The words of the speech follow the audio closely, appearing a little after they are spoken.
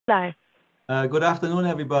Live. Good afternoon,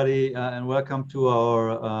 everybody, and welcome to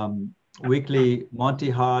our weekly Monty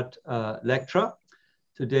Heart lecture.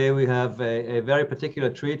 Today we have a very particular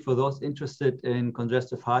treat for those interested in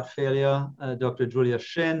congestive heart failure. Dr. Julia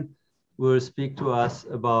Shin will speak to us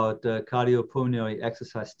about cardiopulmonary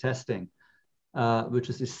exercise testing, which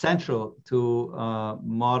is essential to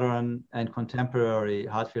modern and contemporary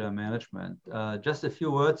heart failure management. Just a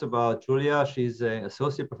few words about Julia. She's an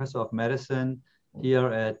associate professor of medicine here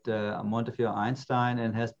at Montefiore Einstein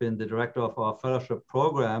and has been the director of our fellowship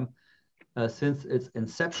program since its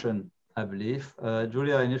inception, I believe.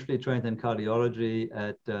 Julia initially trained in cardiology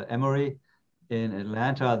at Emory in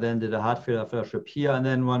Atlanta, then did a heart failure fellowship here, and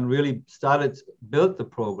then one really built the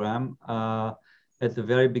program at the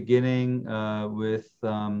very beginning with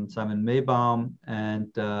Simon Maybaum,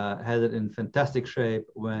 and had it in fantastic shape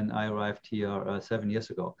when I arrived here 7 years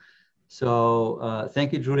ago. So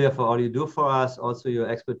thank you, Julia, for all you do for us, also your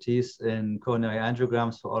expertise in coronary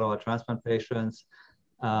angiograms for all our transplant patients,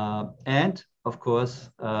 and of course,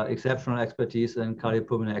 exceptional expertise in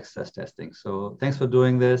cardiopulmonary exercise testing. So thanks for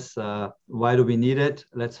doing this. Why do we need it?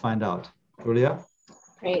 Let's find out. Julia?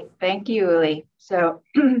 Great, thank you, Uli. So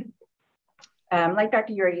like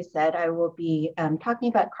Dr. Yuri said, I will be talking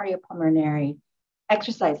about cardiopulmonary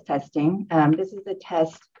exercise testing. This is a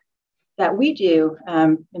test that we do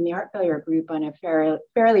in the heart failure group on a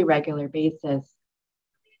fairly regular basis.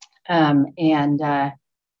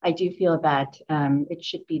 I do feel that it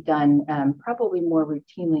should be done probably more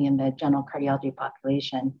routinely in the general cardiology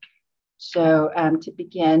population. So to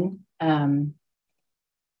begin,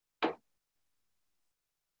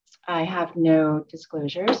 I have no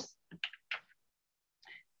disclosures.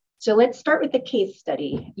 So let's start with the case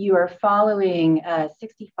study. You are following a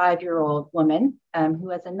 65-year-old woman who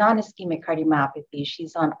has a non-ischemic cardiomyopathy.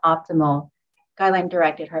 She's on optimal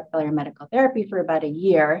guideline-directed heart failure medical therapy for about a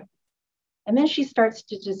year. And then she starts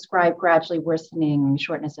to describe gradually worsening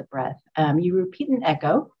shortness of breath. You repeat an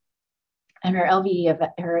echo, and her LVE of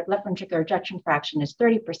her left ventricular ejection fraction is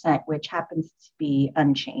 30%, which happens to be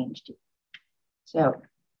unchanged. So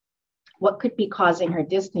what could be causing her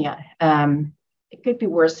dyspnea? It could be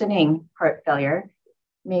worsening heart failure.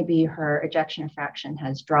 Maybe her ejection fraction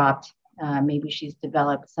has dropped. Maybe she's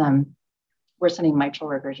developed some worsening mitral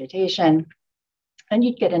regurgitation, and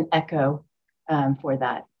you'd get an echo for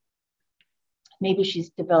that. Maybe she's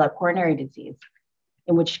developed coronary disease,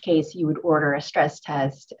 in which case you would order a stress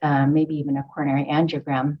test, maybe even a coronary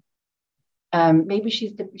angiogram. Maybe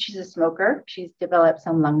she's a smoker. She's developed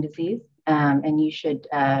some lung disease, and you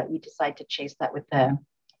decide to chase that with the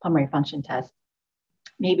pulmonary function test.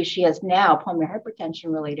 Maybe she has now pulmonary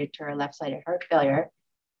hypertension related to her left-sided heart failure,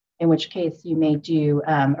 in which case you may do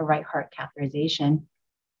a right heart catheterization,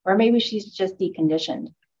 or maybe she's just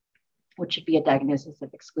deconditioned, which would be a diagnosis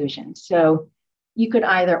of exclusion. So you could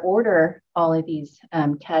either order all of these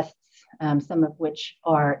tests, some of which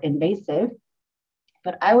are invasive,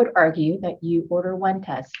 but I would argue that you order one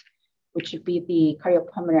test, which would be the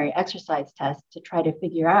cardiopulmonary exercise test, to try to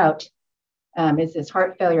figure out is this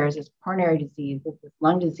heart failure, is this coronary disease, is this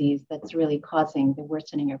lung disease that's really causing the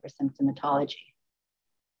worsening of her symptomatology.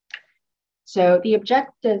 So the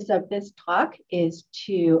objectives of this talk is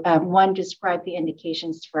to, one, describe the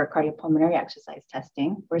indications for cardiopulmonary exercise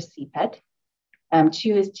testing, or CPET.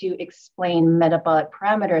 Two is to explain metabolic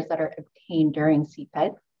parameters that are obtained during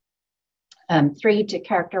CPET. Three, to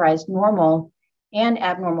characterize normal and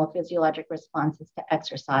abnormal physiologic responses to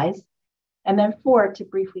exercise. And then four, to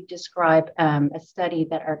briefly describe a study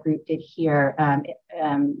that our group did here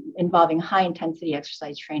involving high intensity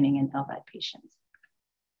exercise training in LVAD patients.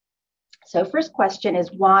 So first question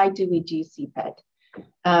is, why do we do CPET?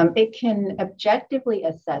 It can objectively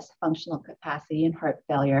assess functional capacity in heart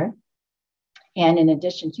failure. And in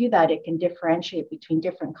addition to that, it can differentiate between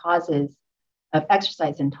different causes of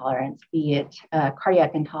exercise intolerance, be it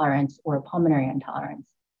cardiac intolerance or pulmonary intolerance.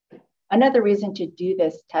 Another reason to do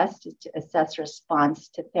this test is to assess response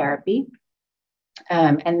to therapy.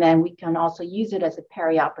 And then we can also use it as a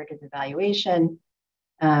perioperative evaluation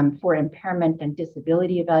for impairment and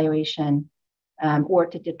disability evaluation, or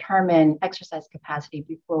to determine exercise capacity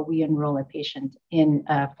before we enroll a patient in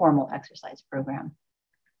a formal exercise program.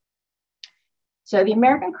 So the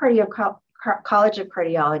American College of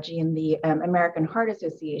Cardiology and the American Heart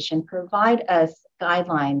Association provide us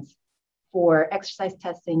guidelines for exercise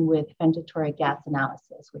testing with ventilatory gas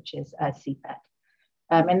analysis, which is CPET.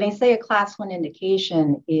 And they say a class 1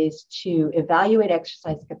 indication is to evaluate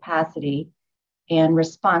exercise capacity and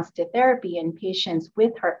response to therapy in patients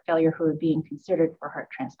with heart failure who are being considered for heart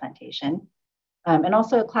transplantation. And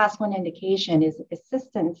also a class 1 indication is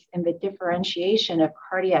assistance in the differentiation of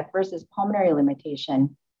cardiac versus pulmonary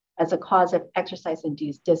limitation as a cause of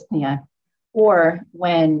exercise-induced dyspnea, or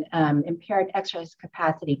when impaired exercise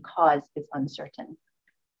capacity cause is uncertain.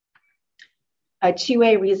 A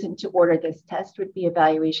 2A reason to order this test would be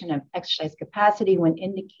evaluation of exercise capacity when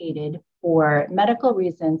indicated for medical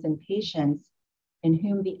reasons in patients in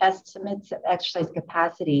whom the estimates of exercise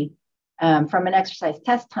capacity from an exercise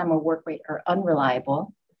test time or work rate are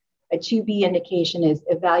unreliable. A 2B indication is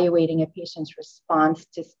evaluating a patient's response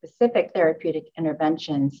to specific therapeutic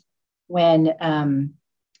interventions when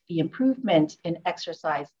the improvement in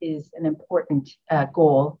exercise is an important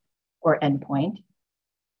goal or endpoint.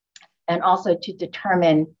 And also to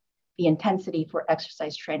determine the intensity for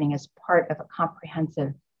exercise training as part of a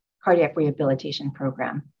comprehensive cardiac rehabilitation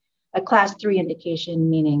program. A class 3 indication,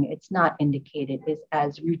 meaning it's not indicated, is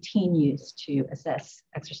as routine use to assess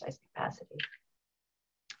exercise capacity.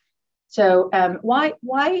 So why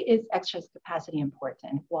is exercise capacity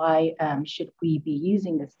important? Why should we be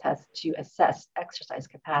using this test to assess exercise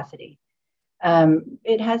capacity?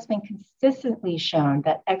 It has been consistently shown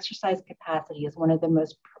that exercise capacity is one of the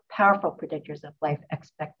most powerful predictors of life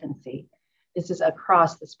expectancy. This is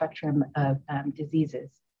across the spectrum of diseases.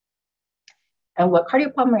 And what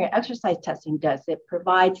cardiopulmonary exercise testing does, it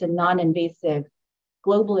provides a non-invasive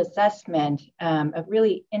global assessment of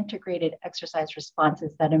really integrated exercise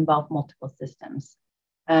responses that involve multiple systems.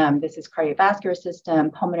 This is cardiovascular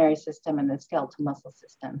system, pulmonary system, and the skeletal muscle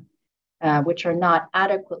system, which are not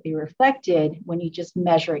adequately reflected when you just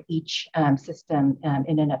measure each system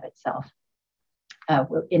in and of itself,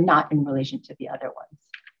 not in relation to the other ones.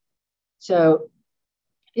 So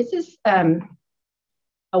this is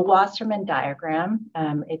a Wasserman diagram.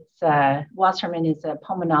 Wasserman is a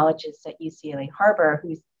pulmonologist at UCLA Harbor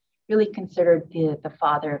who's really considered the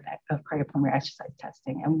father of cardiopulmonary exercise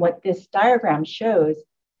testing. And what this diagram shows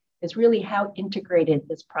is really how integrated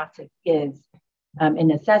this process is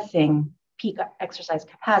in assessing peak exercise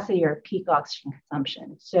capacity or peak oxygen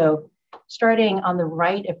consumption. So starting on the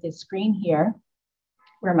right of this screen here,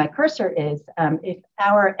 where my cursor is, if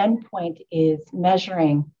our endpoint is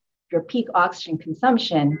measuring your peak oxygen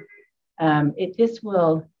consumption, this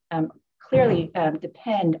will clearly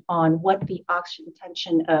depend on what the oxygen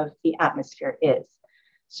tension of the atmosphere is.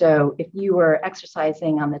 So if you were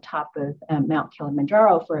exercising on the top of Mount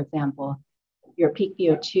Kilimanjaro, for example, your peak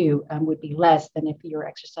VO2 would be less than if you were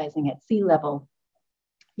exercising at sea level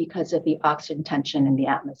because of the oxygen tension in the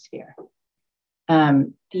atmosphere.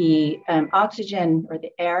 The oxygen or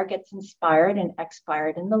the air gets inspired and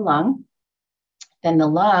expired in the lung. Then the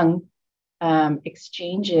lung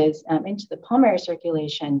exchanges into the pulmonary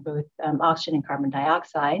circulation both oxygen and carbon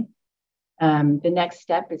dioxide. The next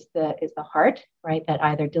step is the heart, right? That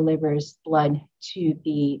either delivers blood to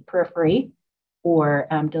the periphery or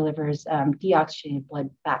delivers deoxygenated blood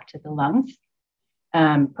back to the lungs.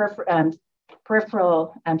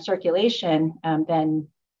 Peripheral circulation then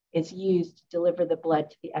is used to deliver the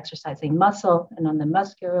blood to the exercising muscle. And on the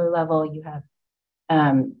muscular level, you have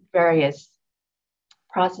various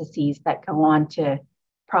processes that go on to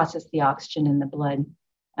process the oxygen in the blood,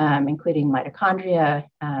 including mitochondria,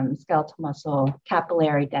 skeletal muscle,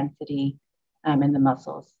 capillary density in the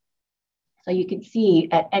muscles. So you can see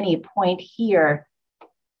at any point here,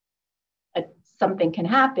 something can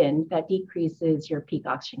happen that decreases your peak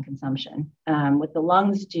oxygen consumption. What the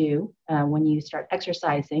lungs do when you start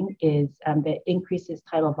exercising is that increases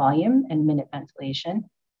tidal volume and minute ventilation.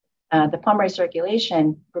 The pulmonary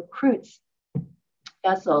circulation recruits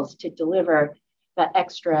vessels to deliver that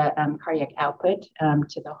extra cardiac output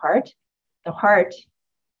to the heart. The heart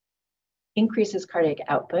increases cardiac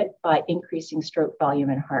output by increasing stroke volume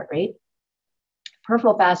and heart rate.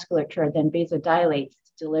 Peripheral vasculature then vasodilates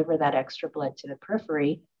to deliver that extra blood to the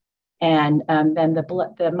periphery. And then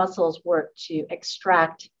the muscles work to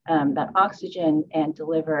extract that oxygen and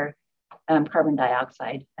deliver carbon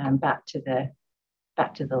dioxide back to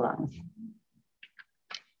the lungs.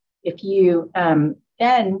 If you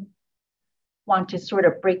then want to sort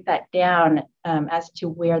of break that down as to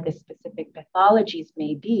where the specific pathologies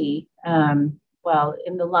may be, well,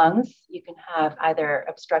 in the lungs, you can have either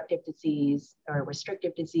obstructive disease or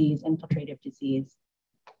restrictive disease, infiltrative disease.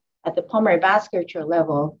 At the pulmonary vasculature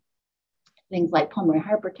level, things like pulmonary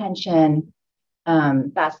hypertension,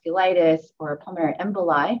 vasculitis, or pulmonary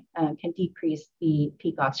emboli can decrease the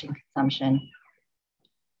peak oxygen consumption.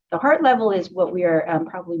 The heart level is what we are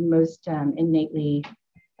probably most innately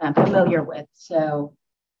familiar with. So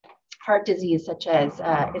heart disease such as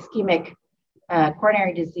ischemic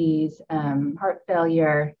coronary disease, heart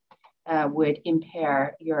failure, would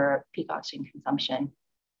impair your peak oxygen consumption.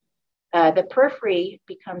 The periphery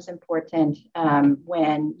becomes important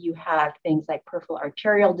when you have things like peripheral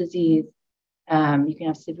arterial disease. You can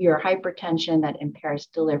have severe hypertension that impairs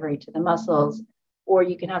delivery to the muscles, or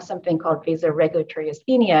you can have something called vasoregulatory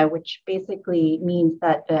asthenia, which basically means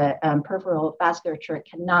that the peripheral vasculature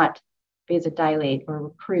cannot vasodilate or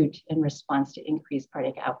recruit in response to increased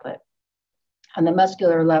cardiac output. On the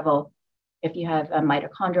muscular level, if you have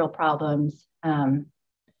mitochondrial problems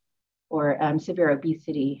or severe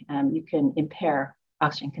obesity, you can impair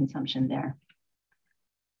oxygen consumption there.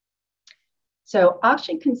 So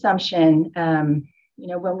oxygen consumption, when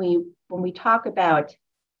we talk about,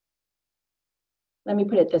 let me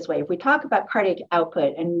put it this way, if we talk about cardiac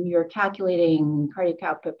output and you're calculating cardiac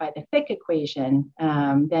output by the Fick equation,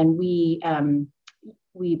 then we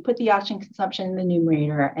put the oxygen consumption in the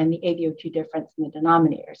numerator and the AVO2 difference in the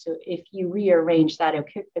denominator. So if you rearrange that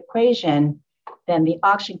equation, then the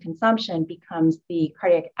oxygen consumption becomes the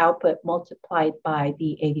cardiac output multiplied by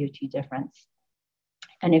the AVO2 difference.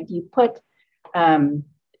 And if you put the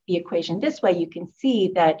equation this way, you can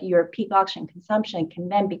see that your peak oxygen consumption can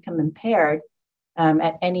then become impaired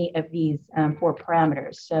at any of these 4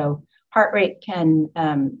 parameters. So heart rate can,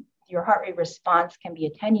 your heart rate response can be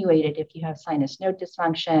attenuated if you have sinus node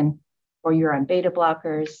dysfunction or you're on beta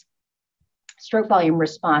blockers. Stroke volume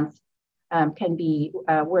response can be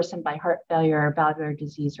worsened by heart failure, valvular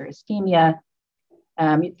disease, or ischemia.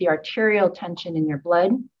 The arterial tension in your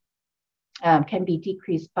blood can be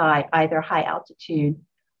decreased by either high altitude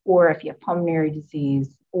or if you have pulmonary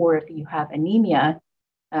disease or if you have anemia.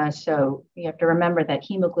 So you have to remember that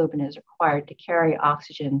hemoglobin is required to carry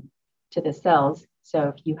oxygen to the cells.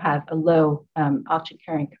 So if you have a low oxygen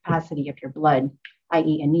carrying capacity of your blood,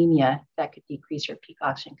 i.e. anemia, that could decrease your peak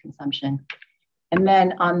oxygen consumption. And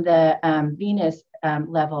then on the venous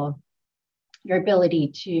level, your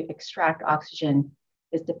ability to extract oxygen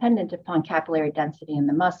is dependent upon capillary density in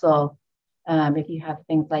the muscle. If you have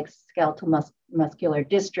things like skeletal muscular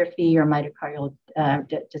dystrophy or myocardial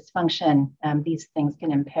dysfunction, these things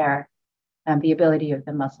can impair the ability of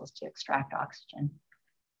the muscles to extract oxygen.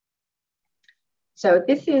 So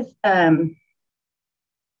this is a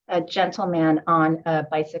gentleman on a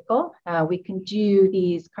bicycle. We can do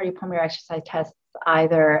these cardiopulmonary exercise tests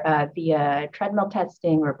either via treadmill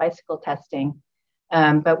testing or bicycle testing.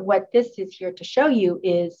 But what this is here to show you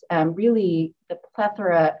is really the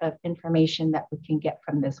plethora of information that we can get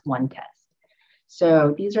from this one test.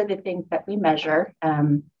 So these are the things that we measure,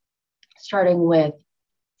 starting with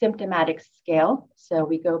symptomatic scale. So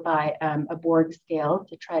we go by a Borg scale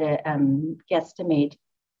to try to guesstimate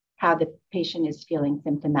how the patient is feeling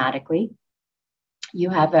symptomatically. You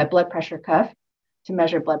have a blood pressure cuff to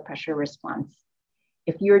measure blood pressure response.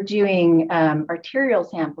 If you're doing arterial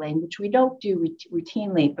sampling, which we don't do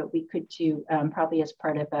routinely, but we could do probably as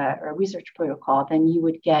part of a research protocol, then you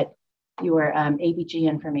would get your ABG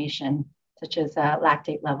information, such as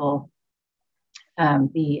lactate level,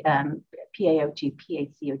 the PaO2,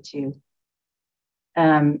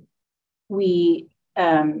 PaCO2. We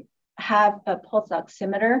have a pulse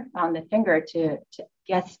oximeter on the finger to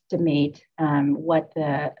guesstimate what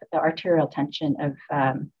the arterial tension of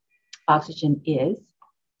oxygen is.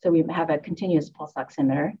 So we have a continuous pulse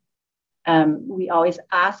oximeter. We always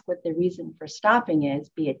ask what the reason for stopping is,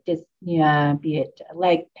 be it dyspnea, be it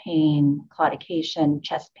leg pain, claudication,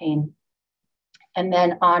 chest pain. And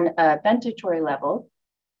then on a ventilatory level,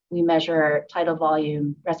 we measure tidal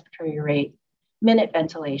volume, respiratory rate, minute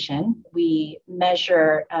ventilation. We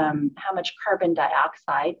measure how much carbon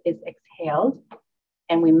dioxide is exhaled,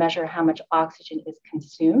 and we measure how much oxygen is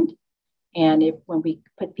consumed. And when we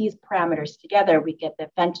put these parameters together, we get the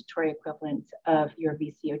ventatory equivalence of your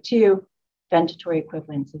VCO2, ventatory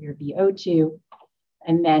equivalence of your VO2.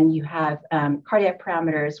 And then you have cardiac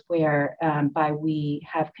parameters where we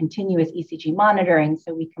have continuous ECG monitoring,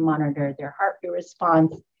 so we can monitor their heart rate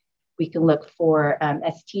response. We can look for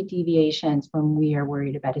ST deviations when we are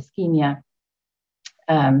worried about ischemia.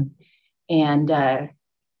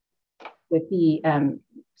 With the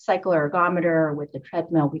cycle ergometer, with the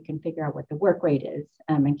treadmill, we can figure out what the work rate is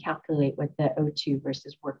and calculate what the O2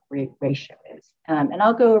 versus work rate ratio is. And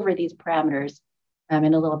I'll go over these parameters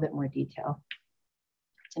in a little bit more detail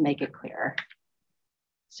to make it clearer.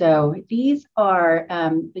 So these are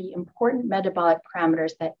the important metabolic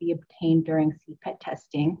parameters that we obtain during CPET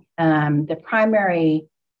testing. The primary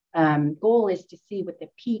goal is to see what the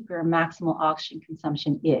peak or maximal oxygen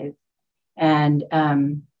consumption is. And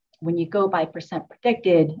when you go by percent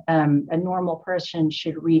predicted, a normal person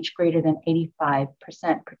should reach greater than 85%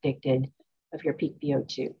 predicted of your peak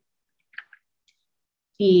VO2.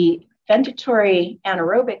 The ventatory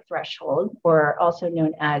anaerobic threshold, or also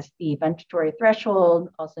known as the ventatory threshold,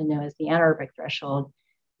 also known as the anaerobic threshold,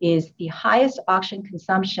 is the highest oxygen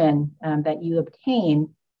consumption that you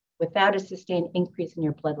obtain without a sustained increase in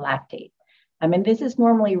your blood lactate. And this is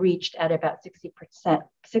normally reached at about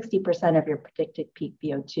 60% of your predicted peak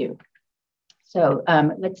VO2. So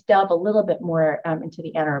let's delve a little bit more into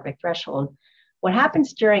the anaerobic threshold. What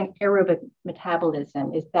happens during aerobic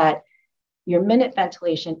metabolism is that your minute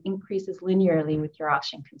ventilation increases linearly with your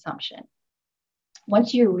oxygen consumption.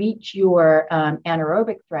 Once you reach your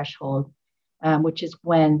anaerobic threshold, which is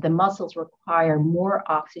when the muscles require more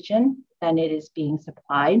oxygen than it is being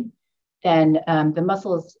supplied, then the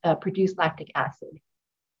muscles produce lactic acid.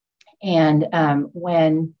 And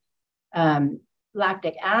when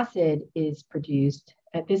lactic acid is produced,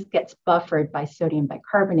 this gets buffered by sodium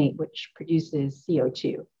bicarbonate, which produces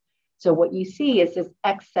CO2. So what you see is this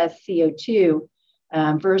excess CO2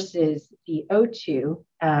 versus the O2,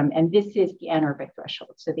 and this is the anaerobic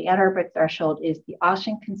threshold. So the anaerobic threshold is the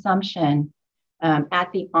oxygen consumption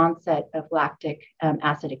at the onset of lactic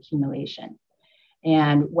acid accumulation.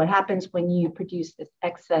 And what happens when you produce this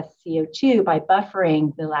excess CO2 by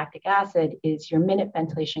buffering the lactic acid is your minute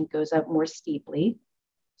ventilation goes up more steeply.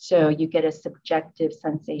 So you get a subjective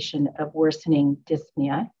sensation of worsening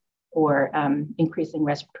dyspnea or increasing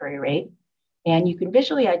respiratory rate. And you can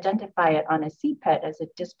visually identify it on a CPET as a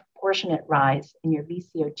disproportionate rise in your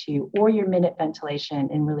VCO2 or your minute ventilation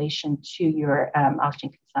in relation to your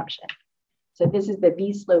oxygen consumption. So this is the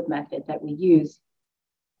V-slope method that we use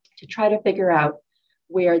to try to figure out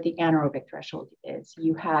where the anaerobic threshold is.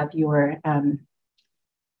 You have your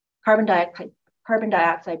carbon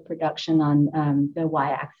dioxide production on the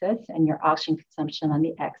y-axis and your oxygen consumption on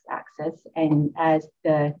the x-axis. And as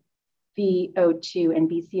the VO2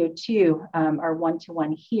 and VCO2 are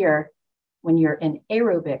one-to-one here when you're in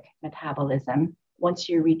aerobic metabolism, once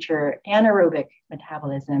you reach your anaerobic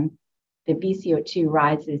metabolism, the VCO2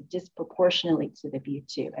 rises disproportionately to the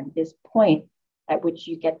VO2. And this point at which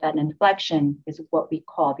you get that inflection is what we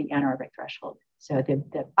call the anaerobic threshold. So the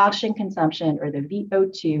oxygen consumption, or the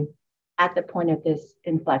VO2 at the point of this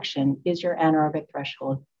inflection, is your anaerobic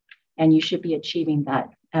threshold. And you should be achieving that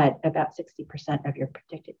at about 60% of your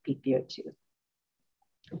predicted peak VO2.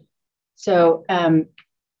 So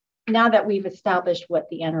now that we've established what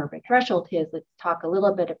the anaerobic threshold is, let's talk a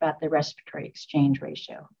little bit about the respiratory exchange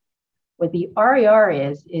ratio. What the RER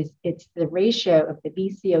is it's the ratio of the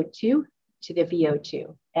VCO2 to the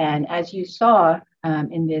VO2. And as you saw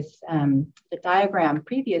in this the diagram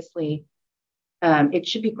previously, it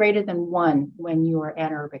should be greater than 1 when your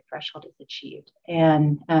anaerobic threshold is achieved.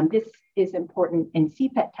 And this is important in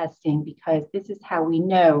CPET testing because this is how we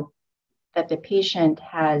know that the patient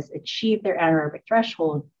has achieved their anaerobic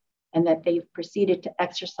threshold and that they've proceeded to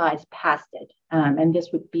exercise past it. And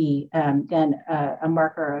this would be then a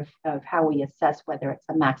marker of how we assess whether it's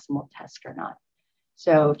a maximal test or not.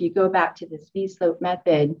 So if you go back to this V-slope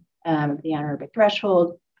method of the anaerobic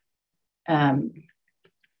threshold,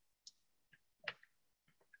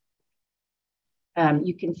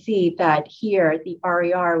 you can see that here the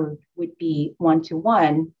RER would be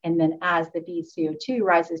 1-to-1, and then as the VCO2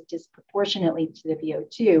 rises disproportionately to the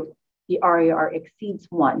VO2, the RER exceeds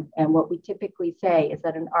 1. And what we typically say is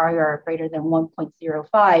that an RER greater than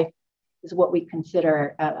 1.05 is what we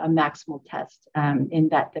consider a maximal test, in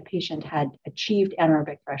that the patient had achieved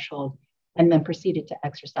anaerobic threshold and then proceeded to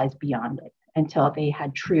exercise beyond it until they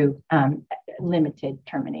had true limited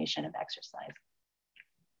termination of exercise.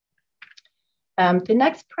 The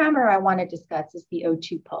next parameter I want to discuss is the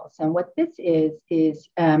O2 pulse. And what this is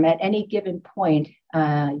at any given point,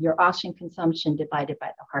 your oxygen consumption divided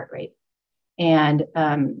by the heart rate. And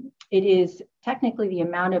it is technically the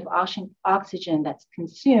amount of oxygen that's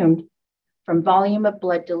consumed from volume of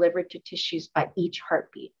blood delivered to tissues by each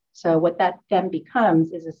heartbeat. So what that then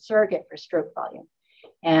becomes is a surrogate for stroke volume.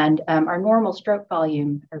 And our normal stroke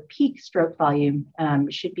volume, or peak stroke volume,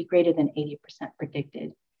 should be greater than 80%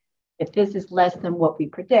 predicted. If this is less than what we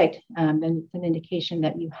predict, then it's an indication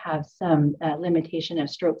that you have some limitation of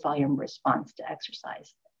stroke volume response to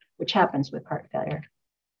exercise, which happens with heart failure.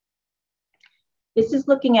 This is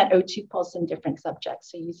looking at O2 pulse in different subjects.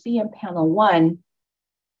 So you see in panel 1,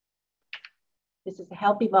 this is a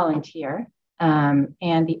healthy volunteer, and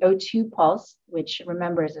the O2 pulse, which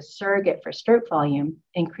remember is a surrogate for stroke volume,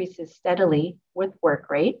 increases steadily with work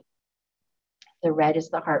rate. The red is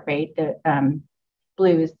the heart rate, the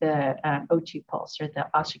blue is the O2 pulse, or the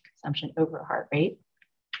oxygen consumption over heart rate.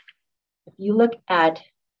 If you look at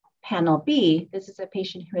panel B, this is a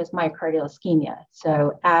patient who has myocardial ischemia.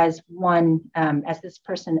 So as this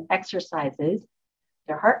person exercises,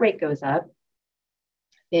 their heart rate goes up,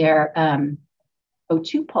 their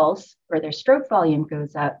O2 pulse or their stroke volume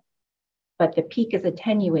goes up, but the peak is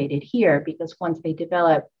attenuated here because once they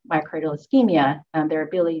develop myocardial ischemia, their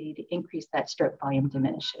ability to increase that stroke volume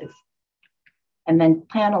diminishes. And then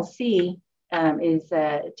panel C is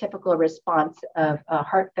a typical response of a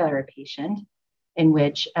heart failure patient in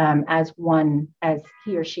which as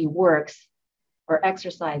he or she works or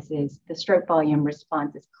exercises, the stroke volume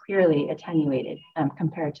response is clearly attenuated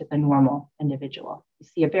compared to the normal individual. You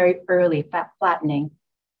see a very early flattening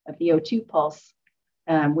of the O2 pulse,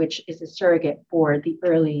 which is a surrogate for the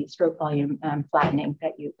early stroke volume flattening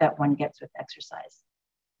that one gets with exercise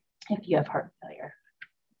if you have heart failure.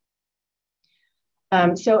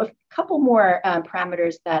 So a couple more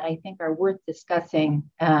parameters that I think are worth discussing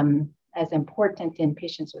as important in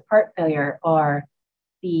patients with heart failure are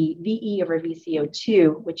the VE over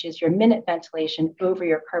VCO2, which is your minute ventilation over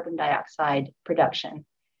your carbon dioxide production.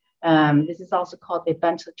 This is also called the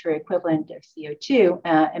ventilatory equivalent of CO2.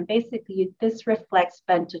 And basically, this reflects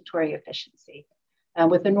ventilatory efficiency,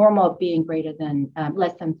 with the normal being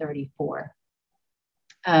less than 34.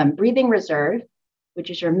 Breathing reserve,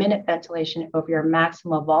 which is your minute ventilation over your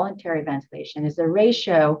maximal voluntary ventilation, is a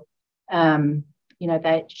ratio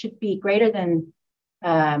that should be greater than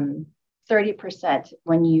 30%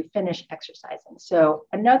 when you finish exercising. So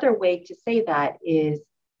another way to say that is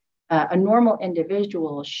a normal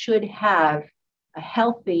individual should have a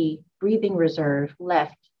healthy breathing reserve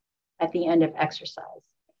left at the end of exercise,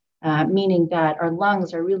 meaning that our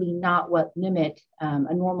lungs are really not what limit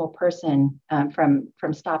a normal person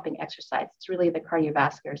from stopping exercise. It's really the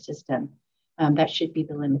cardiovascular system that should be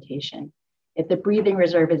the limitation. If the breathing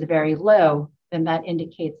reserve is very low, then that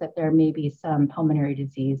indicates that there may be some pulmonary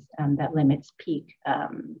disease that limits peak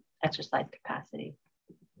exercise capacity.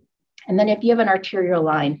 And then if you have an arterial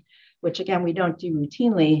line, which again, we don't do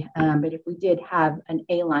routinely, but if we did have an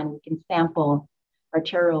A line, we can sample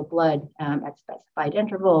arterial blood at specified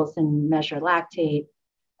intervals and measure lactate,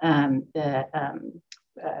 the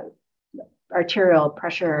arterial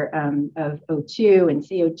pressure of O2 and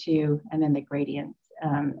CO2, and then the gradients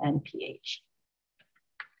and pH.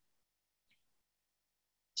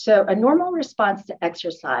 So a normal response to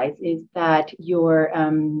exercise is that your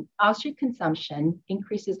oxygen consumption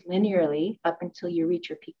increases linearly up until you reach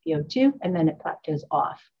your peak VO2, and then it plateaus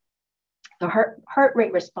off. The heart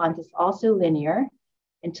rate response is also linear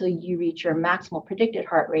until you reach your maximal predicted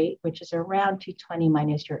heart rate, which is around 220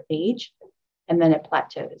 minus your age, and then it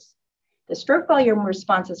plateaus. The stroke volume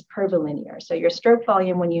response is curvilinear. So your stroke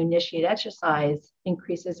volume when you initiate exercise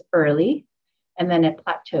increases early, and then it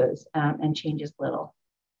plateaus and changes little.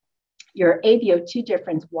 Your AVO2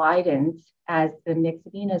 difference widens as the mixed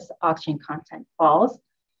venous oxygen content falls,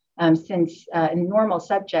 since in normal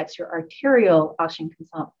subjects, your arterial oxygen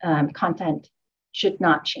content should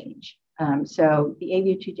not change. So the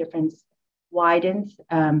AVO2 difference widens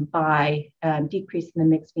by decreasing the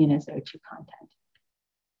mixed venous O2 content.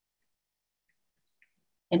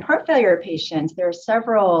 In heart failure patients, there are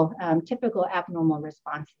several typical abnormal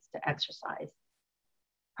responses to exercise.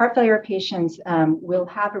 Heart failure patients will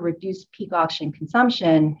have a reduced peak oxygen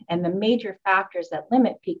consumption, and the major factors that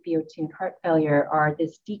limit peak VO2 in heart failure are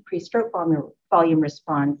this decreased stroke volume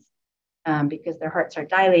response because their hearts are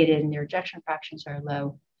dilated and their ejection fractions are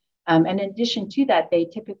low. And in addition to that, they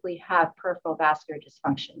typically have peripheral vascular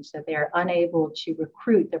dysfunction, so they're unable to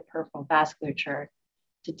recruit the peripheral vasculature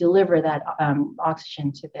to deliver that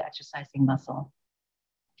oxygen to the exercising muscle.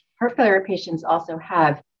 Heart failure patients also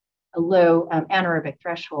have a low anaerobic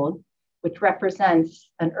threshold, which represents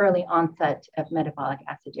an early onset of metabolic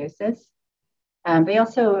acidosis. They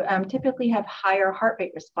also typically have higher heart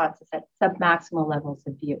rate responses at submaximal levels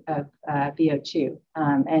of VO2.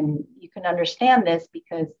 And you can understand this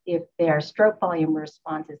because if their stroke volume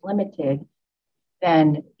response is limited,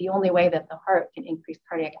 then the only way that the heart can increase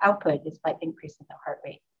cardiac output is by increasing the heart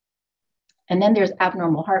rate. And then there's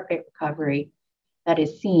abnormal heart rate recovery that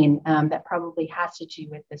is seen that probably has to do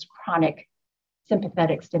with this chronic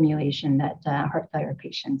sympathetic stimulation that heart failure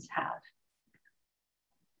patients have.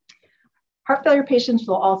 Heart failure patients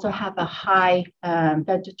will also have a high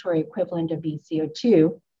ventilatory equivalent of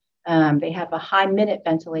VCO2. They have a high minute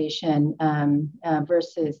ventilation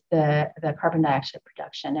versus the carbon dioxide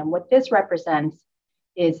production. And what this represents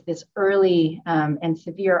is this early and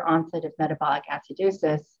severe onset of metabolic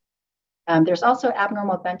acidosis. There's also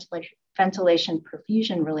abnormal ventilation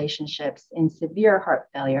perfusion relationships in severe heart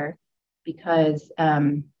failure because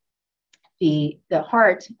the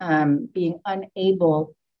heart being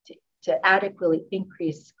unable to adequately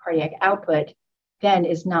increase cardiac output then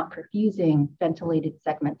is not perfusing ventilated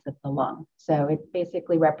segments of the lung. So it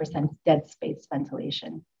basically represents dead space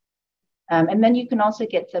ventilation. And then you can also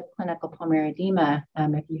get subclinical pulmonary edema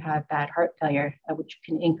if you have bad heart failure, which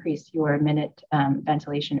can increase your minute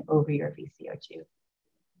ventilation over your VCO2.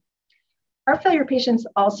 Heart failure patients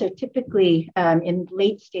also typically in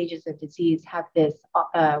late stages of disease have this,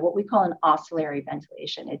 what we call an oscillatory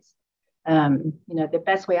ventilation. It's, the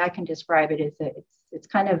best way I can describe it is that it's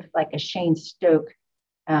kind of like a Cheyne-Stokes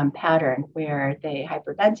pattern where they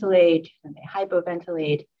hyperventilate and they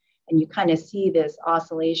hypoventilate, and you kind of see this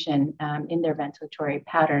oscillation in their ventilatory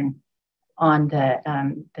pattern on the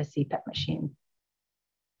CPAP machine.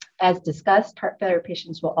 As discussed, heart failure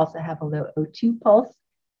patients will also have a low O2 pulse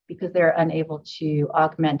because they're unable to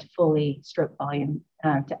augment fully stroke volume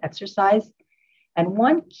to exercise. And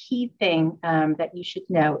one key thing that you should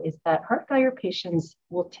know is that heart failure patients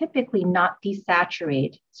will typically not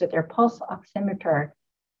desaturate, so their pulse oximeter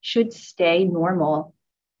should stay normal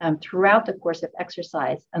throughout the course of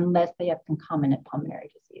exercise unless they have concomitant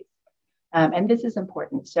pulmonary disease. And this is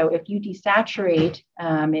important. So if you desaturate,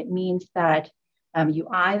 it means that you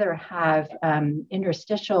either have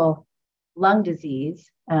interstitial lung disease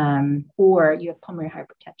or you have pulmonary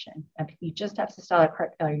hypertension. If you just have systolic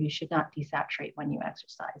heart failure, you should not desaturate when you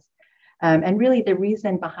exercise. And really the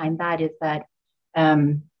reason behind that is that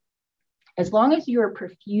as long as you are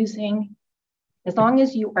perfusing, as long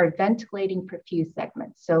as you are ventilating perfused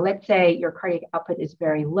segments. So let's say your cardiac output is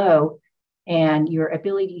very low and your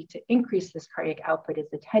ability to increase this cardiac output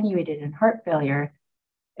is attenuated in heart failure.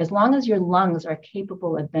 As long as your lungs are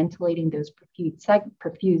capable of ventilating those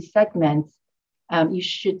perfused segments, you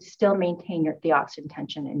should still maintain the oxygen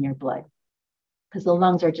tension in your blood because the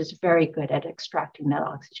lungs are just very good at extracting that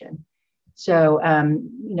oxygen. So,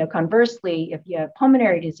 conversely, if you have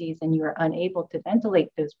pulmonary disease and you are unable to ventilate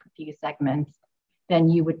those perfused segments, then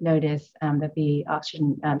you would notice that the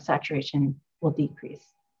oxygen saturation will decrease.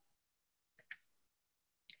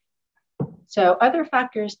 So other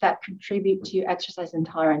factors that contribute to exercise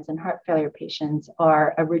intolerance in heart failure patients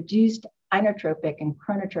are a reduced inotropic and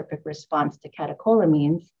chronotropic response to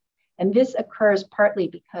catecholamines. And this occurs partly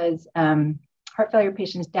because heart failure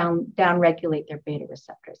patients downregulate their beta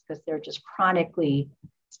receptors because they're just chronically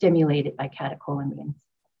stimulated by catecholamines.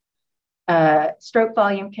 Stroke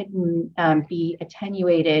volume can be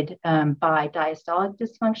attenuated by diastolic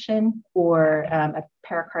dysfunction or a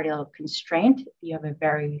pericardial constraint if you have a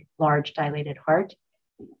very large dilated heart.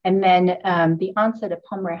 And then the onset of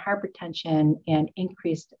pulmonary hypertension and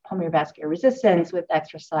increased pulmonary vascular resistance with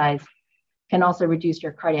exercise can also reduce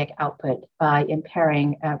your cardiac output by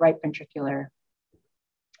impairing right ventricular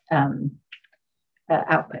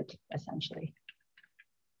output, essentially.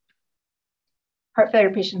 Heart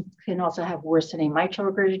failure patients can also have worsening mitral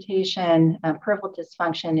regurgitation. Peripheral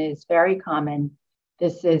dysfunction is very common.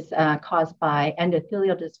 This is caused by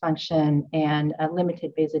endothelial dysfunction and a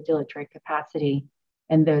limited vasodilatory capacity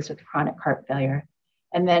in those with chronic heart failure.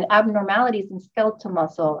 And then abnormalities in skeletal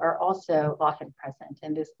muscle are also often present,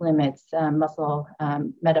 and this limits muscle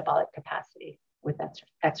metabolic capacity with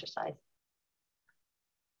exercise.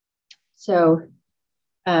 So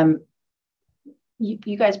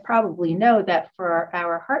you guys probably know that for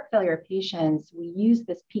our heart failure patients, we use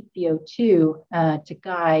this peak VO2 to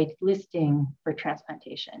guide listing for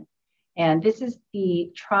transplantation. And this is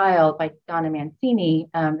the trial by Donna Mancini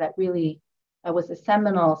that really was a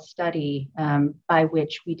seminal study by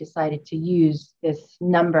which we decided to use this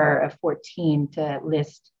number of 14 to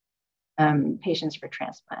list patients for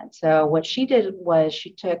transplant. So what she did was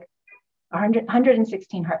she took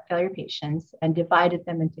 116 heart failure patients and divided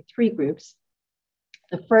them into 3 groups.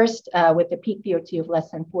 The first with a peak VO2 of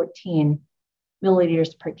less than 14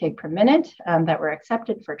 milliliters per kg per minute that were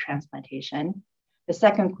accepted for transplantation. The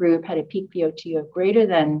second group had a peak VO2 of greater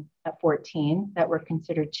than 14 that were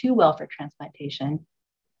considered too well for transplantation.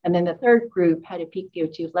 And then the third group had a peak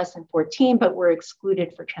VO2 of less than 14, but were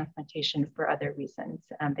excluded for transplantation for other reasons.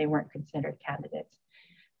 They weren't considered candidates.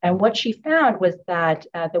 And what she found was that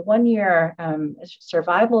the 1-year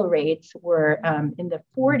survival rates were in the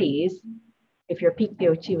 40s if your peak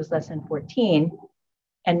VO2 was less than 14,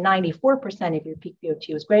 and 94% if your peak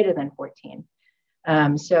VO2 was greater than 14.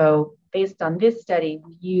 So based on this study,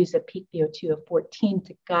 we use a peak VO2 of 14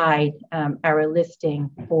 to guide our listing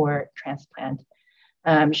for transplant.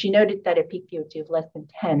 She noted that a peak VO2 of less than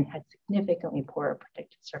 10 had significantly poorer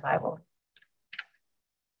predicted survival.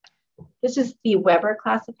 This is the Weber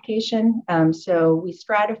classification. So we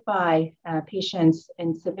stratify patients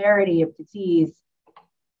in severity of disease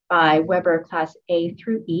by Weber class A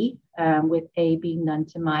through E, with A being none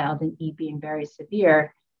to mild and E being very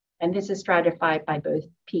severe. And this is stratified by both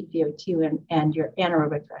peak VO2 and your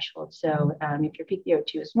anaerobic threshold. So if your peak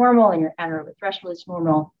VO2 is normal and your anaerobic threshold is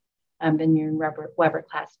normal, then you're in Weber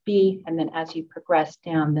class B. And then as you progress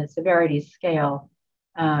down the severity scale,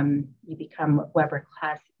 you become Weber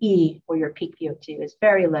class E, where your peak VO2 is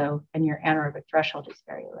very low and your anaerobic threshold is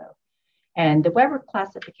very low. And the Weber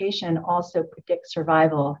classification also predicts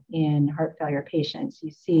survival in heart failure patients.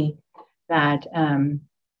 You see that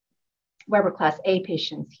Weber class A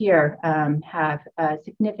patients here have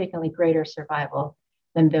significantly greater survival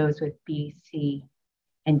than those with B, C,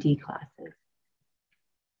 and D classes.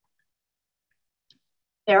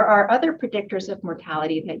 There are other predictors of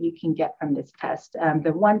mortality that you can get from this test.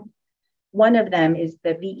 One of them is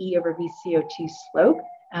the VE over VCO2 slope.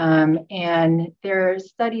 And there are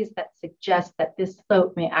studies that suggest that this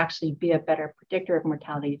slope may actually be a better predictor of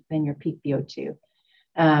mortality than your peak VO2.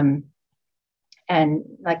 And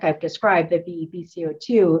like I've described, the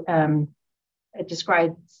VE-VCO2 it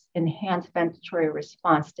describes enhanced ventilatory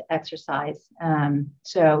response to exercise.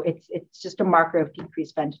 So it's just a marker of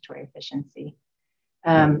decreased ventilatory efficiency.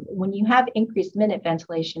 When you have increased minute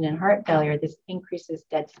ventilation in heart failure, this increases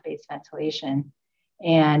dead space ventilation.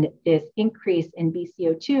 And this increase in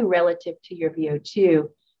VCO2 relative to your VO2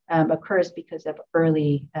 occurs because of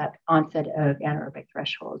early onset of anaerobic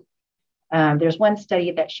threshold. There's one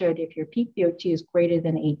study that showed if your peak VO2 is greater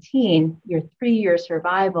than 18, your 3-year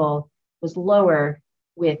survival was lower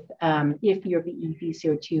with if your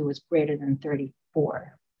VE-VCO2 was greater than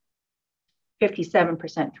 34.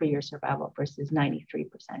 57% 3-year survival versus 93%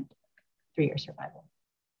 3-year survival.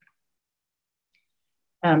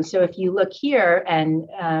 So if you look here and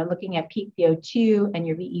looking at peak VO2 and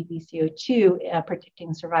your VE-VCO2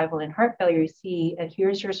 predicting survival in heart failure, you see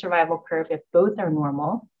here's your survival curve if both are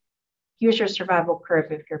normal. Here's your survival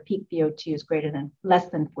curve if your peak VO2 is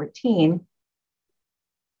less than 14.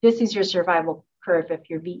 This is your survival curve if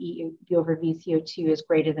your VE over VCO2 is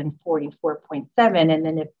greater than 44.7. And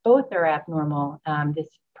then if both are abnormal, this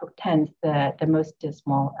portends the most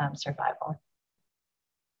dismal survival.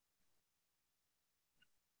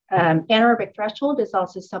 Anaerobic threshold is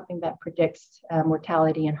also something that predicts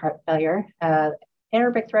mortality in heart failure.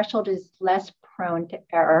 Anaerobic threshold is less prone to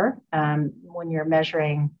error when you're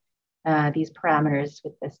measuring these parameters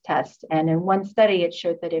with this test. And in one study, it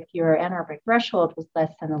showed that if your anaerobic threshold was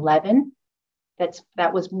less than 11,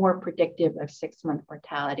 that was more predictive of 6-month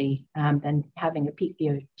mortality than having a peak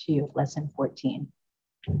VO2 of less than 14.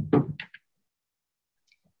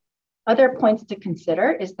 Other points to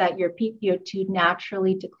consider is that your peak VO2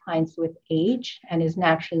 naturally declines with age and is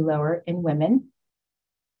naturally lower in women.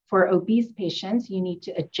 For obese patients, you need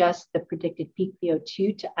to adjust the predicted peak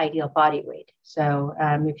VO2 to ideal body weight. So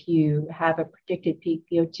if you have a predicted peak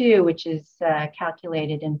VO2, which is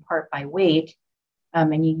calculated in part by weight,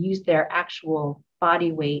 and you use their actual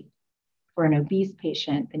body weight for an obese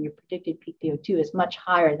patient, then your predicted peak VO2 is much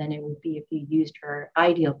higher than it would be if you used your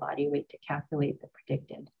ideal body weight to calculate the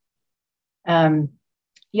predicted.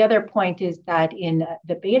 The other point is that in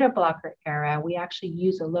the beta blocker era, we actually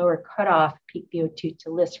use a lower cutoff peak VO2 to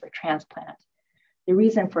list for transplant. The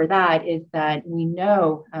reason for that is that we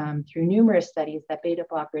know through numerous studies that beta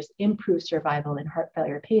blockers improve survival in heart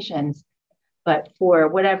failure patients, but for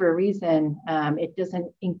whatever reason, it doesn't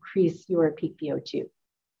increase your peak VO2.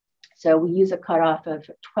 So we use a cutoff of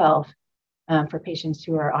 12 for patients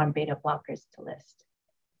who are on beta blockers to list.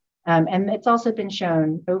 And it's also been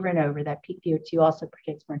shown over and over that peak VO2 also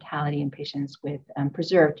predicts mortality in patients with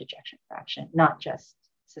preserved ejection fraction, not just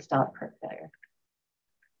systolic heart failure.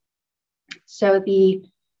 So the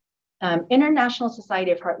International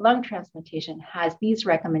Society of Heart-Lung Transplantation has these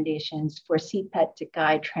recommendations for CPET to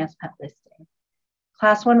guide transplant listing.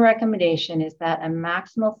 Class 1 recommendation is that a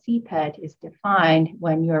maximal CPET is defined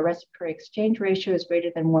when your respiratory exchange ratio is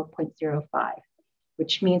greater than 1.05.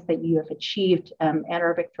 Which means that you have achieved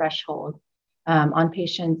anaerobic threshold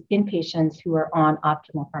in patients who are on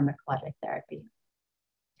optimal pharmacologic therapy.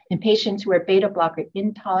 In patients who are beta blocker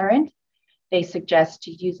intolerant, they suggest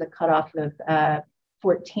to use a cutoff of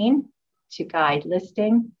 14 to guide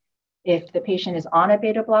listing. If the patient is on a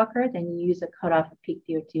beta blocker, then you use a cutoff of peak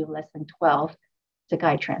VO2 of less than 12 to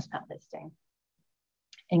guide transplant listing.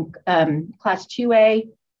 In class 2A,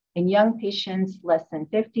 in young patients less than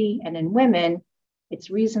 50, and in women, it's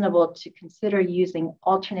reasonable to consider using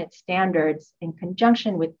alternate standards in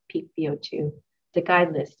conjunction with peak VO2 to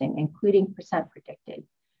guide listing, including percent predicted.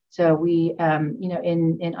 So we,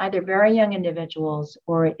 in either very young individuals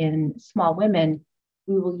or in small women,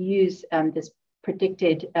 we will use this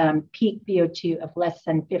predicted peak VO2 of less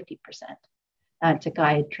than 50% to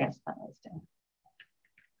guide transplant listing.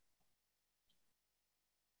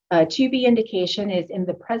 2B indication is in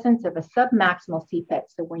the presence of a submaximal CPET.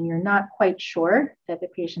 So when you're not quite sure that the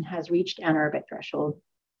patient has reached anaerobic threshold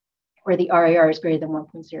or the RAR is greater than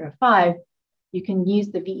 1.05, you can use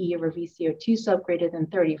the VE over VCO2 slope greater than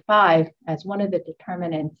 35 as one of the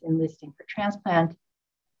determinants in listing for transplant.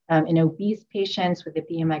 In obese patients with a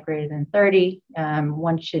BMI greater than 30,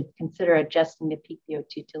 one should consider adjusting the peak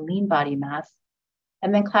VO2 to lean body mass.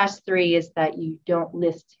 And then class 3 is that you don't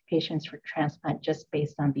list patients for transplant just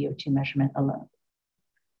based on VO2 measurement alone.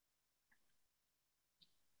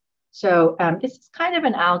 So this is kind of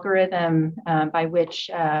an algorithm by which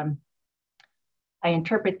I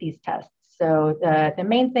interpret these tests. So the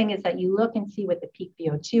main thing is that you look and see what the peak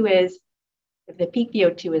VO2 is. If the peak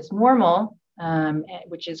VO2 is normal,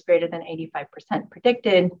 which is greater than 85%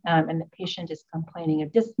 predicted, and the patient is complaining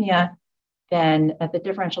of dyspnea, then the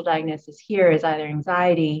differential diagnosis here is either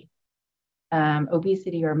anxiety,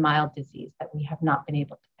 obesity, or mild disease that we have not been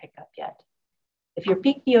able to pick up yet. If your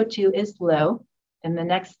peak VO2 is low, then the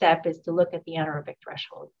next step is to look at the anaerobic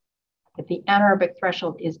threshold. If the anaerobic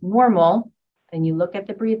threshold is normal, then you look at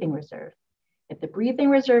the breathing reserve. If the breathing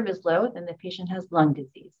reserve is low, then the patient has lung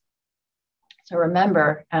disease. So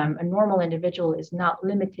remember, a normal individual is not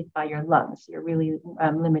limited by your lungs. You're really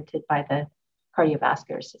limited by the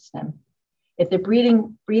cardiovascular system. If the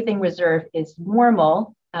breathing reserve is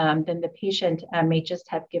normal, then the patient may just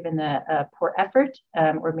have given a poor effort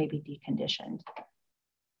or maybe deconditioned.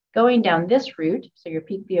 Going down this route, so your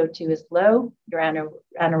peak VO2 is low, your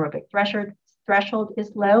anaerobic threshold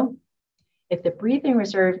is low. If the breathing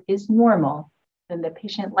reserve is normal, then the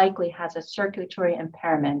patient likely has a circulatory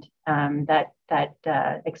impairment that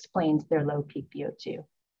explains their low peak VO2.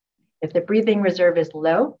 If the breathing reserve is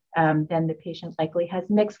low, then the patient likely has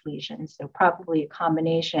mixed lesions, so probably a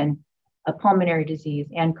combination of pulmonary disease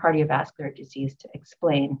and cardiovascular disease to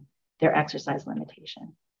explain their exercise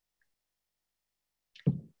limitation.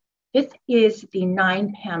 This is the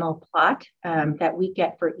 9-panel plot that we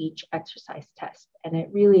get for each exercise test. And it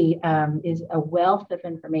really is a wealth of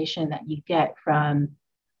information that you get from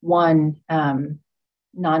one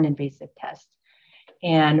non-invasive test.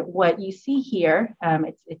 And what you see here,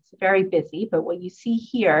 it's very busy, but what you see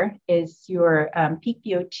here is your peak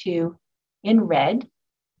VO2 in red.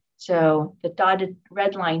 So the dotted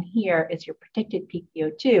red line here is your predicted peak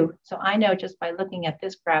VO2. So I know just by looking at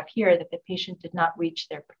this graph here that the patient did not reach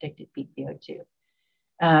their predicted peak VO2.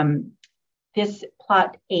 This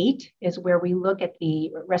plot 8 is where we look at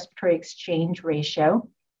the respiratory exchange ratio.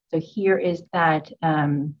 So here is that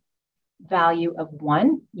value of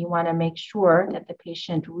 1. You want to make sure that the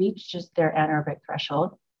patient reaches their anaerobic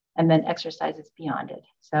threshold and then exercises beyond it.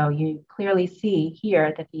 So you clearly see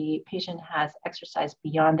here that the patient has exercised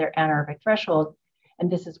beyond their anaerobic threshold,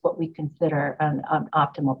 and this is what we consider an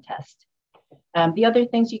optimal test. The other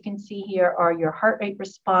things you can see here are your heart rate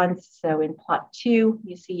response. So in plot 2,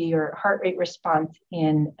 you see your heart rate response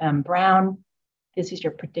in brown. This is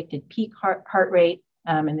your predicted peak heart rate,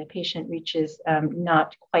 and the patient reaches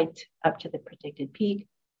not quite up to the predicted peak.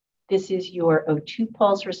 This is your O2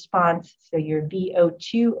 pulse response, so your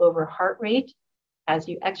VO2 over heart rate as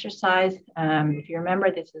you exercise. If you remember,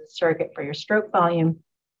 this is a surrogate for your stroke volume,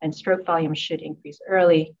 and stroke volume should increase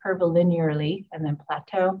early, curvilinearly, and then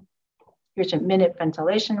plateau. Here's a minute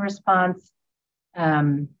ventilation response. These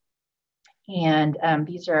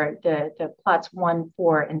are the plots 1,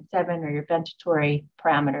 4, and 7 are your ventatory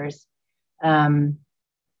parameters. And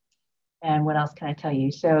what else can I tell you?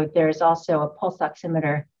 So there's also a pulse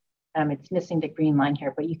oximeter. It's missing the green line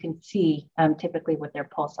here, but you can see typically what their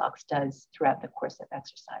pulse ox does throughout the course of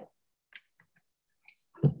exercise.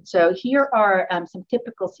 So here are some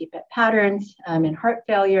typical CPET patterns. In heart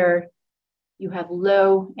failure, you have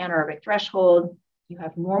low anaerobic threshold, you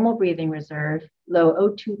have normal breathing reserve, low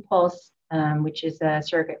O2 pulse, which is a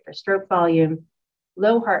surrogate for stroke volume,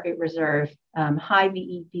 low heart rate reserve, high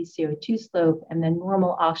VE/VCO2 slope, and then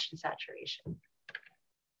normal oxygen saturation.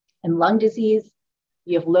 In lung disease,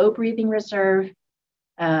 you have low breathing reserve,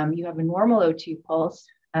 you have a normal O2 pulse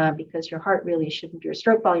because your heart really shouldn't, your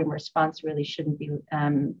stroke volume response really shouldn't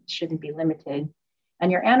be limited.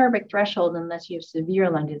 And your anaerobic threshold, unless you have severe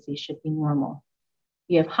lung disease, should be normal.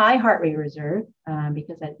 You have high heart rate reserve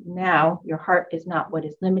because now your heart is not what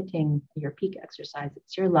is limiting your peak exercise,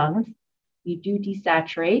 it's your lungs. You do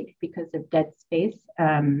desaturate because of dead space,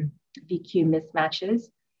 VQ mismatches.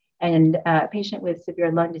 And a patient with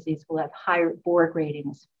severe lung disease will have higher Borg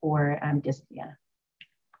ratings for dyspnea.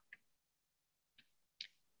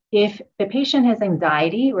 If the patient has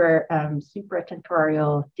anxiety or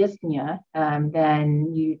supratentorial dyspnea,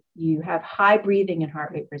 then you have high breathing and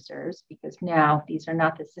heart rate reserves, because now these are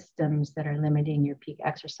not the systems that are limiting your peak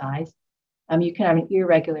exercise. You can have an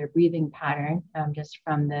irregular breathing pattern just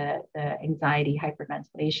from the anxiety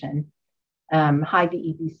hyperventilation. High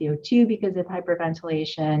VEBCO2 because of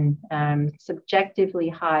hyperventilation, subjectively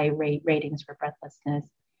high ratings for breathlessness,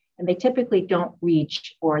 and they typically don't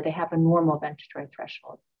reach, or they have a normal ventilatory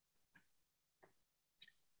threshold.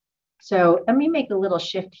 So let me make a little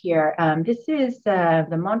shift here. This is the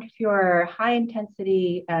Montefiore high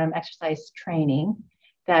intensity exercise training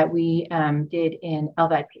that we did in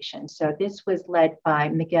LVAD patients. So this was led by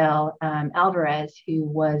Miguel Alvarez, who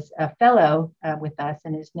was a fellow with us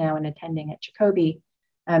and is now an attending at Jacobi,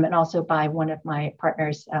 and also by one of my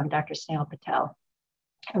partners, Dr. Snail Patel.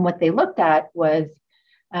 And what they looked at was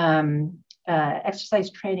exercise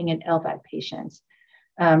training in LVAD patients.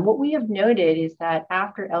 What we have noted is that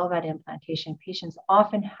after LVAD implantation, patients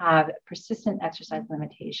often have persistent exercise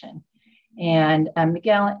limitation. And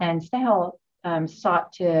Miguel and Snail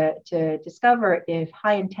sought to discover if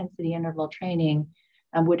high intensity interval training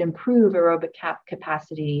would improve aerobic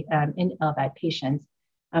capacity in LVAD patients,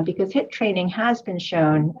 because HIIT training has been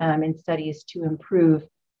shown in studies to improve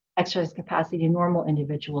exercise capacity in normal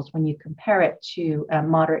individuals when you compare it to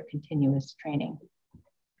moderate continuous training.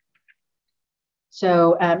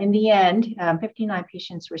 So in the end, 59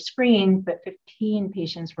 patients were screened, but 15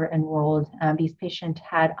 patients were enrolled. These patients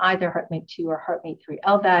had either HeartMate 2 or HeartMate 3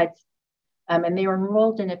 LVADs, and they were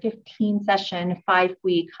enrolled in a 15-session,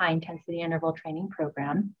 5-week high-intensity interval training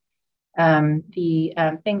program.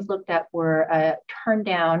 The things looked at were a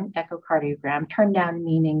turn-down echocardiogram, turn-down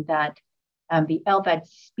meaning that the LVAD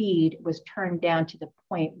speed was turned down to the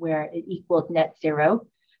point where it equaled net zero,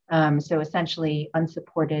 so essentially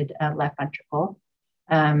unsupported left ventricle.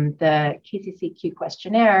 The KCCQ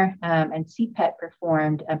questionnaire and CPET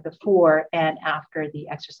performed before and after the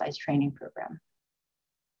exercise training program.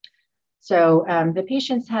 So the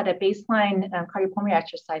patients had a baseline cardiopulmonary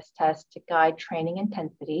exercise test to guide training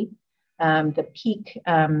intensity. The peak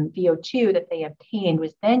VO2 that they obtained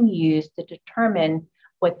was then used to determine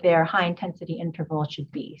what their high intensity interval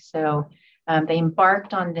should be. So they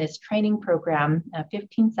embarked on this training program,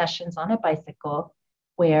 15 sessions on a bicycle,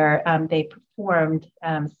 where they performed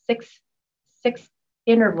six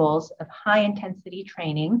intervals of high intensity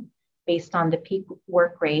training based on the peak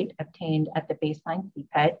work rate obtained at the baseline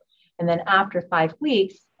CPET. And then after 5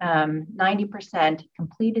 weeks, 90%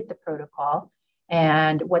 completed the protocol.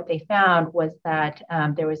 And what they found was that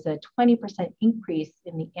there was a 20% increase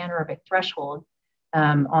in the anaerobic threshold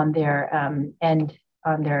on their end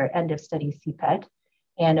of study CPET,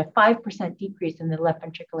 and a 5% decrease in the left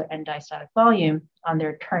ventricular end diastolic volume on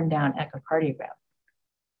their turn down echocardiogram.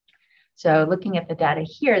 So looking at the data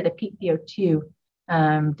here, the peak VO2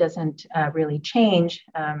 doesn't really change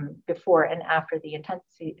before and after the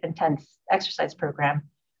intense exercise program,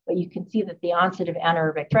 but you can see that the onset of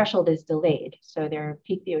anaerobic threshold is delayed. So their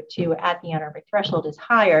peak VO2 at the anaerobic threshold is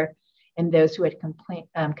higher in those who had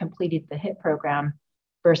completed the HIIT program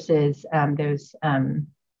versus those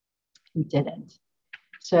who didn't.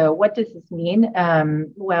 So what does this mean?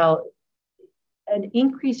 Well, an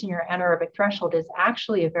increase in your anaerobic threshold is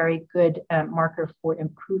actually a very good marker for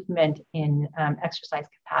improvement in exercise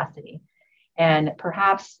capacity. And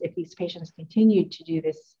perhaps if these patients continued to do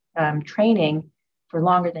this training for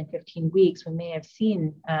longer than 15 weeks, we may have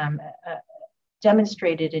seen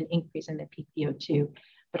demonstrated an increase in the peak VO2.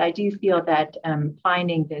 But I do feel that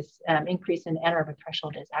finding this increase in anaerobic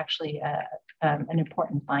threshold is actually an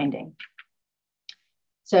important finding.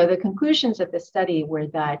 So the conclusions of the study were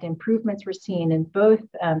that improvements were seen in both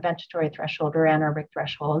ventilatory threshold or anaerobic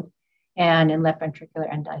threshold and in left ventricular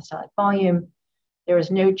end diastolic volume. There was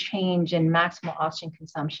no change in maximal oxygen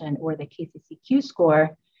consumption or the KCCQ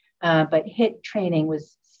score, but HIIT training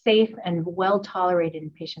was safe and well tolerated in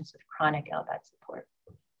patients with chronic LVAD support.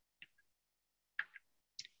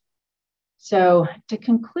 So to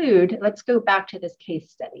conclude, let's go back to this case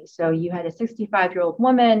study. So you had a 65-year-old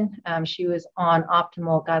woman. She was on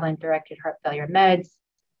optimal guideline-directed heart failure meds.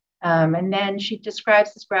 And then she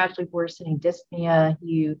describes this gradually worsening dyspnea.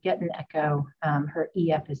 You get an echo. Her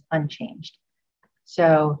EF is unchanged.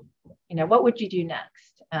 So, what would you do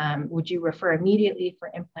next? Would you refer immediately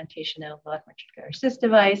for implantation of the left ventricular assist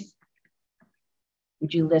device?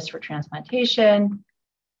 Would you list for transplantation?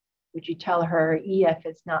 Would you tell her EF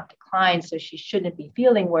is not declined, so she shouldn't be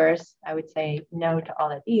feeling worse? I would say no to all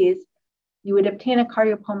of these. You would obtain a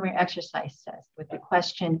cardiopulmonary exercise test with the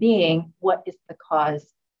question being, what is the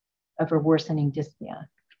cause of her worsening dyspnea?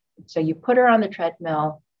 So you put her on the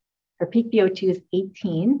treadmill, Her peak VO2 is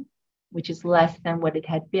 18, which is less than what it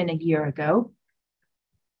had been a year ago.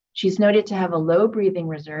 She's noted to have a low breathing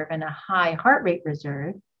reserve and a high heart rate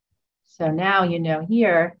reserve. So now you know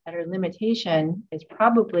here that her limitation is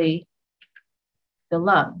probably the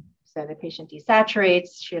lung. So the patient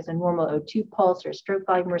desaturates, she has a normal O2 pulse or stroke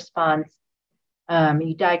volume response.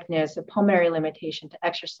 You diagnose a pulmonary limitation to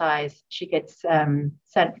exercise. She gets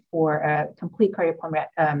sent for a complete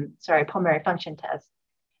pulmonary function test.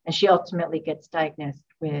 And she ultimately gets diagnosed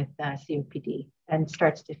with COPD and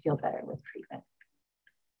starts to feel better with treatment.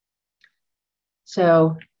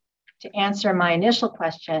 So to answer my initial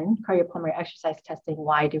question, cardiopulmonary exercise testing,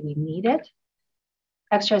 why do we need it?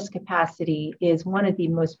 Exercise capacity is one of the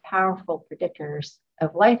most powerful predictors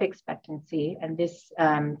of life expectancy, and this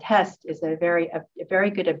test is a very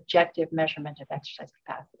good objective measurement of exercise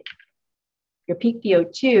capacity. Your peak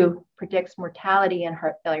VO2 predicts mortality in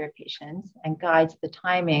heart failure patients and guides the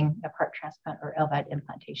timing of heart transplant or LVAD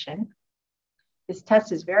implantation. This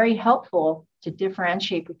test is very helpful to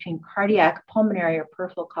differentiate between cardiac, pulmonary, or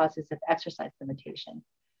peripheral causes of exercise limitation.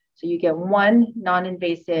 So you get one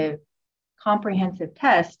non-invasive comprehensive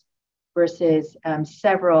test versus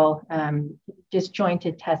several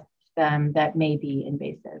disjointed tests that may be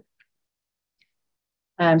invasive.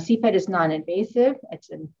 CPET is non-invasive, it's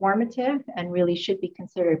informative, and really should be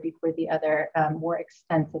considered before the other more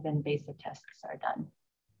extensive invasive tests are done.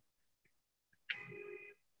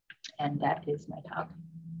 And that is my talk.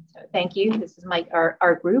 So thank you. This is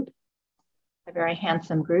our group, a very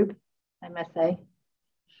handsome group, I must say.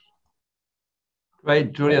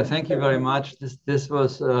 Great, Julia, thank you very much. This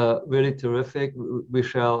was really terrific. We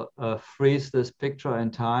shall freeze this picture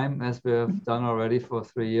in time as we have done already for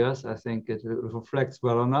 3 years. I think it reflects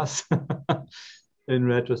well on us in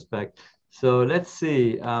retrospect. So let's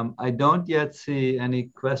see. I don't yet see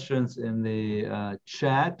any questions in the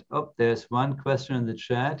chat. Oh, there's one question in the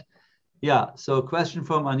chat. Yeah, so a question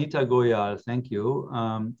from Anita Goyal, thank you.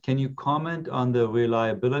 Can you comment on the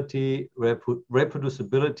reliability,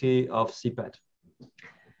 reproducibility of CPET?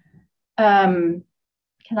 Can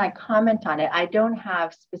I comment on it? I don't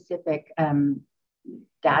have specific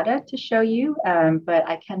data to show you, but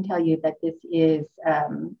I can tell you that this is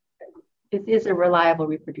a reliable,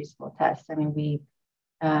 reproducible test. I mean,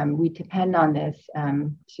 we depend on this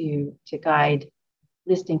to guide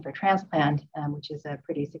listing for transplant, which is a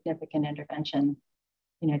pretty significant intervention,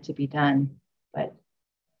 to be done. But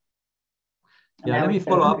yeah, let me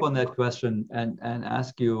follow up on that question and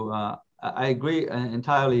ask you. I agree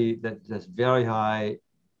entirely that there's very high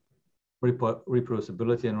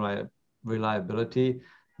reproducibility and reliability.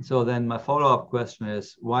 So then my follow-up question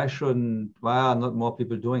is, why are not more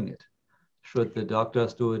people doing it? Should the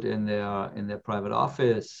doctors do it in their private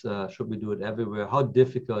office? Should we do it everywhere? How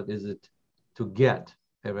difficult is it to get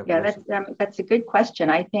a reproducible? Yeah, that's a good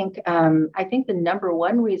question. I think the number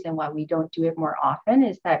one reason why we don't do it more often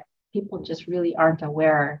is that people just really aren't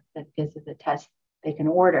aware that this is a test they can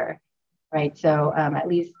order. Right, so at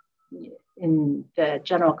least in the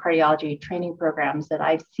general cardiology training programs that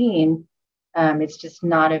I've seen, it's just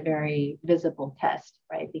not a very visible test,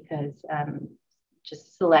 right? Because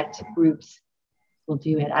just select groups will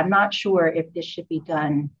do it. I'm not sure if this should be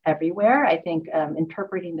done everywhere. I think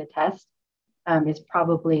interpreting the test is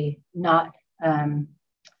probably not,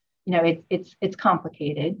 it's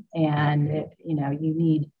complicated, and you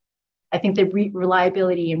need. I think the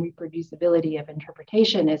reliability and reproducibility of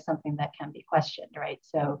interpretation is something that can be questioned, right?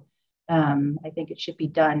 So I think it should be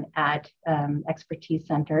done at expertise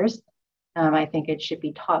centers. I think it should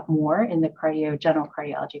be taught more in the general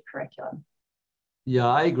cardiology curriculum. Yeah,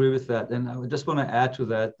 I agree with that. And I just want to add to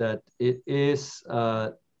that it is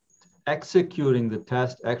executing the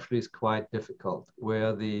test actually is quite difficult,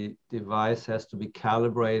 where the device has to be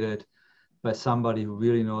calibrated by somebody who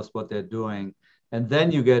really knows what they're doing. And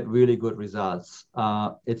then you get really good results.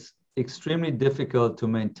 It's extremely difficult to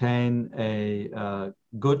maintain a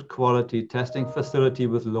good quality testing facility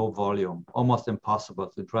with low volume, almost impossible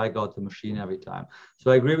to drag out the machine every time.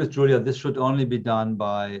 So I agree with Julia, this should only be done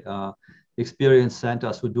by experienced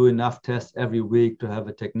centers who do enough tests every week to have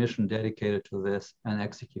a technician dedicated to this and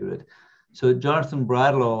execute it. So Jonathan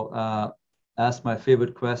Bradlow asked my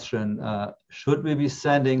favorite question, should we be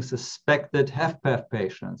sending suspected HFpEF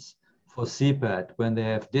patients for CPET when they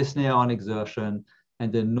have dyspnea on exertion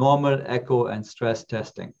and the normal echo and stress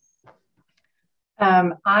testing?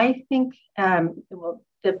 I think,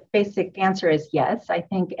 the basic answer is yes. I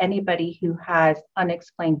think anybody who has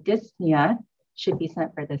unexplained dyspnea should be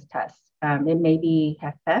sent for this test. It may be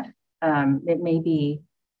HFpEF, it may be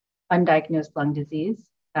undiagnosed lung disease,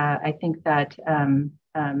 I think that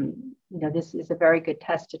this is a very good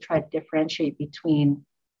test to try to differentiate between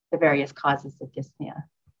the various causes of dyspnea.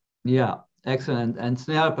 Yeah, excellent. And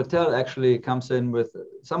Snehal Patel actually comes in with a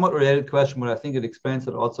somewhat related question, but I think it explains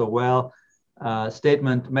it also well.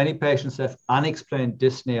 Statement, many patients have unexplained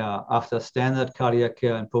dyspnea after standard cardiac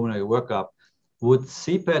care and pulmonary workup. Would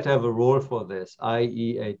CPAT have a role for this,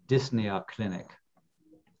 i.e. a dyspnea clinic?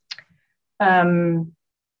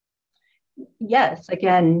 Yes,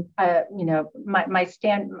 again, I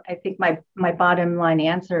think my bottom line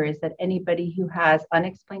answer is that anybody who has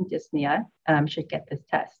unexplained dyspnea should get this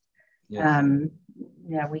test. Yes.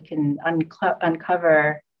 We can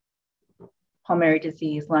uncover pulmonary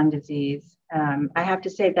disease, lung disease. I have to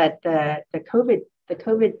say that the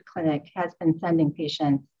COVID clinic has been sending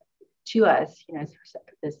patients to us,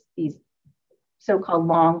 these so-called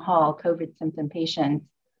long haul COVID symptom patients,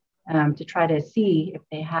 to try to see if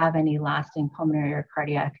they have any lasting pulmonary or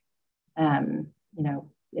cardiac,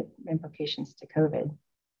 implications to COVID.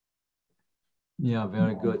 Yeah,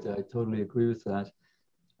 very good. I totally agree with that.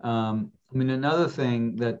 Another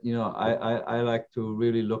thing that, I like to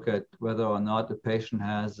really look at whether or not the patient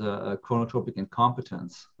has a chronotropic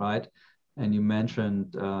incompetence, right? And you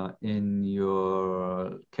mentioned in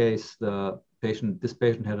your case, this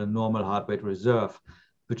patient had a normal heart rate reserve,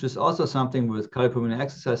 which is also something with cardiopulmonary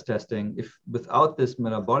exercise testing. If without this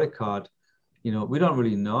metabolic card, we don't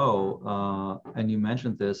really know, and you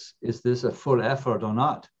mentioned this, is this a full effort or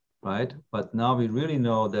not, right? But now we really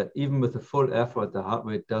know that even with a full effort, the heart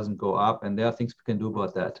rate doesn't go up, and there are things we can do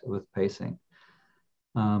about that with pacing.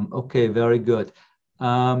 Okay, very good.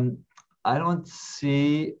 I don't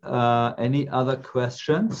see any other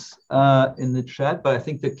questions in the chat, but I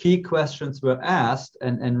think the key questions were asked,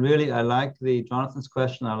 and really I like Jonathan's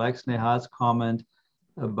question. I like Snehal's comment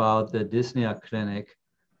about the dyspnea clinic.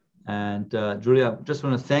 And Julia, I just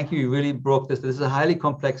want to thank you. You really broke this. This is a highly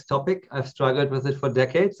complex topic. I've struggled with it for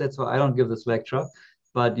decades. That's why I don't give this lecture,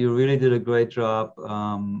 but you really did a great job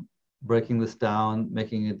breaking this down,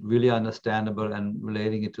 making it really understandable and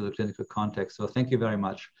relating it to the clinical context. So thank you very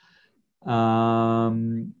much.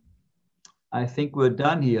 I think we're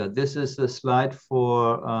done here. This is the slide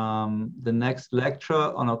for the next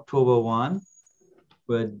lecture on October 1,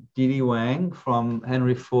 where Didi Wang from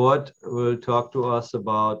Henry Ford will talk to us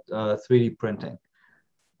about 3D printing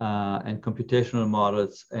and computational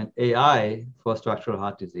models and AI for structural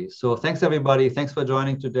heart disease. So thanks, everybody. Thanks for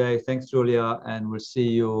joining today. Thanks, Julia. And we'll see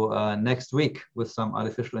you next week with some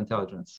artificial intelligence.